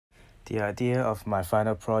The idea of my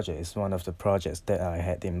final project is one of the projects that I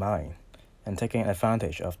had in mind, and taking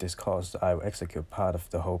advantage of this course, I will execute part of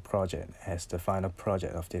the whole project as the final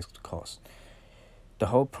project of this course. The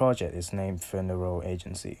whole project is named Funeral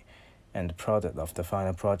Agency, and the product of the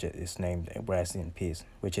final project is named Rest in Peace,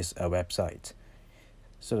 which is a website.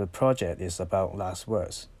 So the project is about last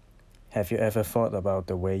words. Have you ever thought about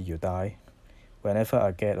the way you die? Whenever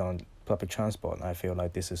I get on public transport, I feel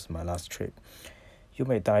like this is my last trip. You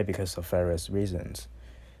may die because of various reasons,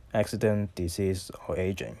 accident, disease, or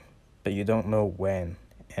aging, but you don't know when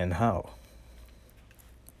and how.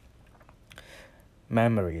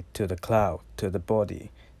 Memory to the cloud, to the body.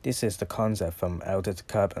 This is the concept from Altered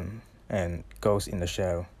Carbon and goes in the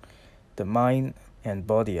shell. The mind and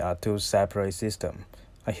body are two separate systems.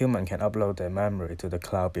 A human can upload their memory to the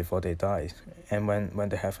cloud before they die, and when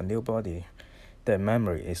they have a new body, their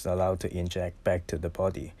memory is allowed to inject back to the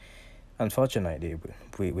body. Unfortunately,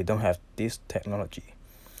 we don't have this technology.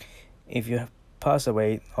 If you pass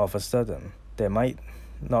away of a sudden, there might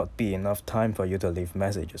not be enough time for you to leave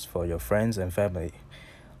messages for your friends and family.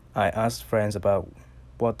 I asked friends about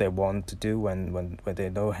what they want to do when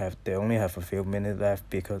they only have a few minutes left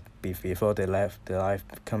because before their life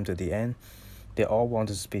come to the end. They all want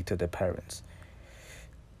to speak to their parents.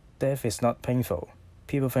 Death is not painful.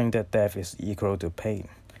 People think that death is equal to pain,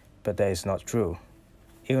 but that is not true.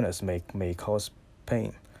 Illness may cause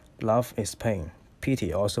pain. Love is pain.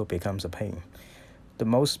 Pity also becomes a pain. The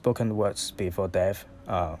most spoken words before death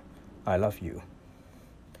are, "I love you."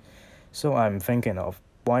 So I'm thinking of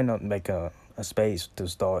why not make a space to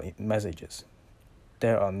store messages.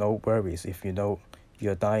 There are no worries if you know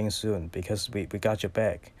you're dying soon because we got your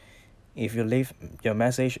back. If you leave your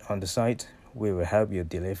message on the site, we will help you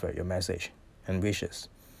deliver your message and wishes.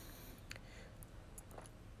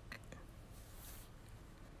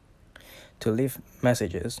 To leave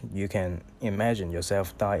messages, you can imagine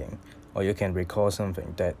yourself dying, or you can recall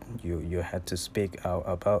something that you had to speak out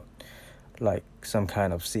about, like some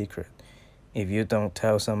kind of secret. If you don't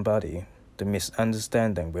tell somebody, the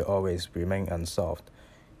misunderstanding will always remain unsolved.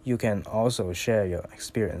 You can also share your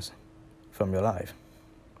experience from your life.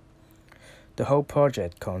 The whole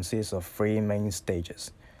project consists of three main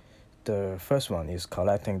stages. The first one is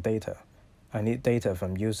collecting data. I need data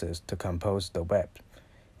from users to compose the web.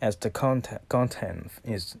 As the content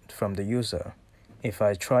is from the user, if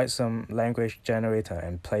I try some language generator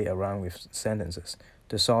and play around with sentences,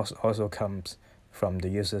 the source also comes from the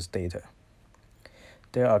user's data.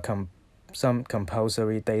 There are some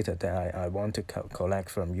compulsory data that I want to collect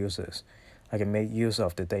from users. I can make use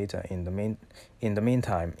of the data. In the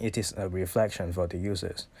meantime, it is a reflection for the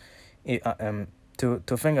users.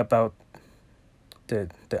 To think about the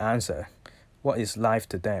answer, what is life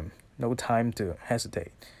to them? No time to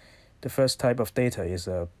hesitate. The first type of data is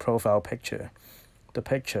a profile picture. The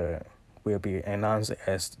picture will be announced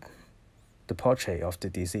as the portrait of the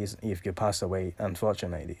deceased if you pass away,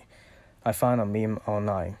 unfortunately. I found a meme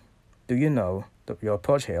online. Do you know that your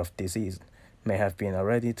portrait of deceased may have been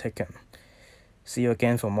already taken? See you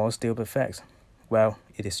again for more stupid facts. Well,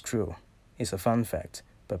 it is true. It's a fun fact,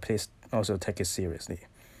 but please also take it seriously.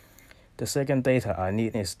 The second data I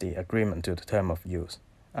need is the agreement to the term of use.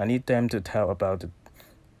 I need them to tell about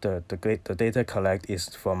the data collect is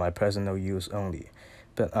for my personal use only,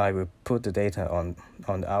 but I will put the data on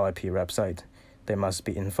the RIP website. They must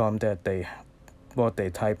be informed that what they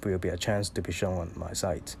type will be a chance to be shown on my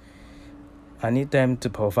site. I need them to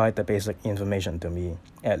provide the basic information to me.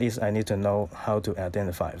 At least I need to know how to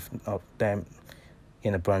identify them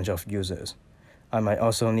in a bunch of users. I might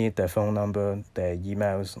also need their phone number, their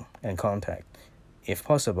emails, and contact. If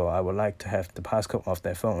possible, I would like to have the passcode of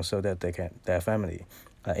their phone so that their family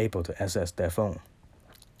are able to access their phone.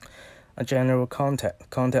 A general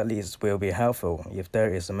contact list will be helpful if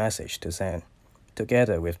there is a message to send,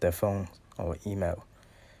 together with their phone or email.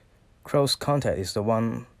 Close contact is the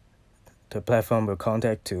one the platform will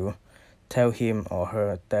contact to tell him or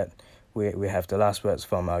her that we have the last words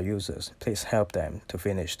from our users. Please help them to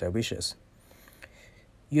finish their wishes.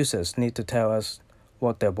 Users need to tell us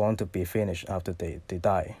what they want to be finished after they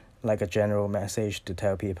die, like a general message to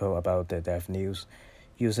tell people about their death news.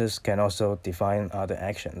 Users can also define other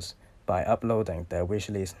actions by uploading their wish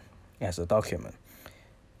list as a document.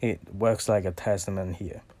 It works like a testament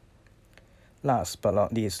here. Last but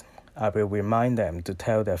not least, I will remind them to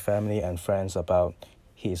tell their family and friends about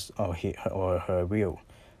his or her will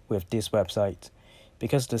with this website,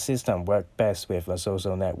 because the system works best with a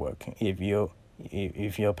social network. If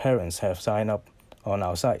your parents have signed up on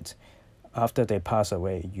our site, after they pass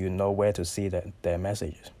away, you know where to see their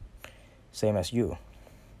messages. Same as you.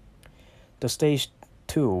 The stage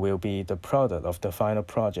 2 will be the product of the final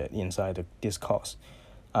project inside this course.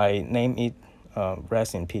 I name it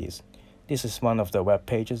Rest in Peace. This is one of the web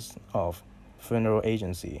pages of funeral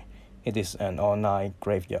agency. It is an online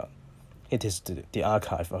graveyard. It is the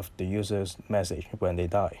archive of the user's message when they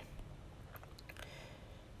die.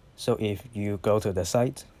 So if you go to the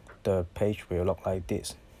site, the page will look like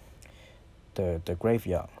this, the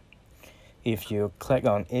graveyard. If you click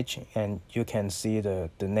on each, and you can see the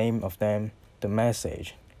name of them, the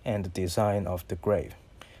message, and the design of the grave.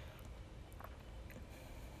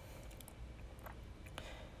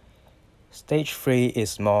 Stage 3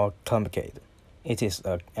 is more complicated. It is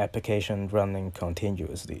an application running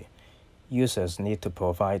continuously. Users need to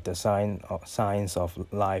provide the signs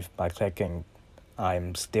of life by clicking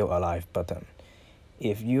 "I'm still alive" button.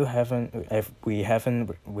 If we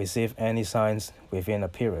haven't received any signs within a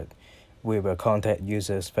period, we will contact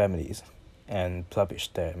users' families and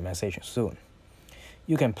publish their message soon.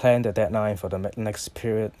 You can plan the deadline for the next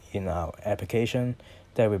period in our application.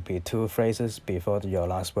 There will be 2 phrases before your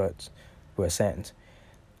last words were sent.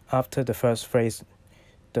 After the first phrase,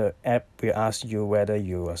 the app will ask you whether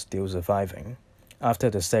you are still surviving. After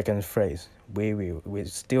the second phrase, we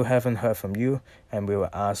still haven't heard from you, and we will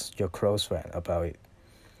ask your close friend about it.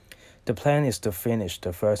 The plan is to finish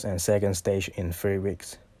the first and second stage in 3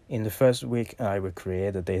 weeks. In the first week, I will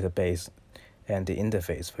create a database and the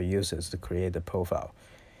interface for users to create a profile.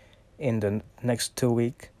 In the next 2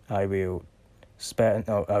 weeks,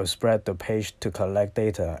 I'll spread the page to collect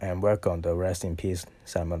data and work on the Rest in Peace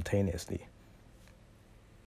simultaneously.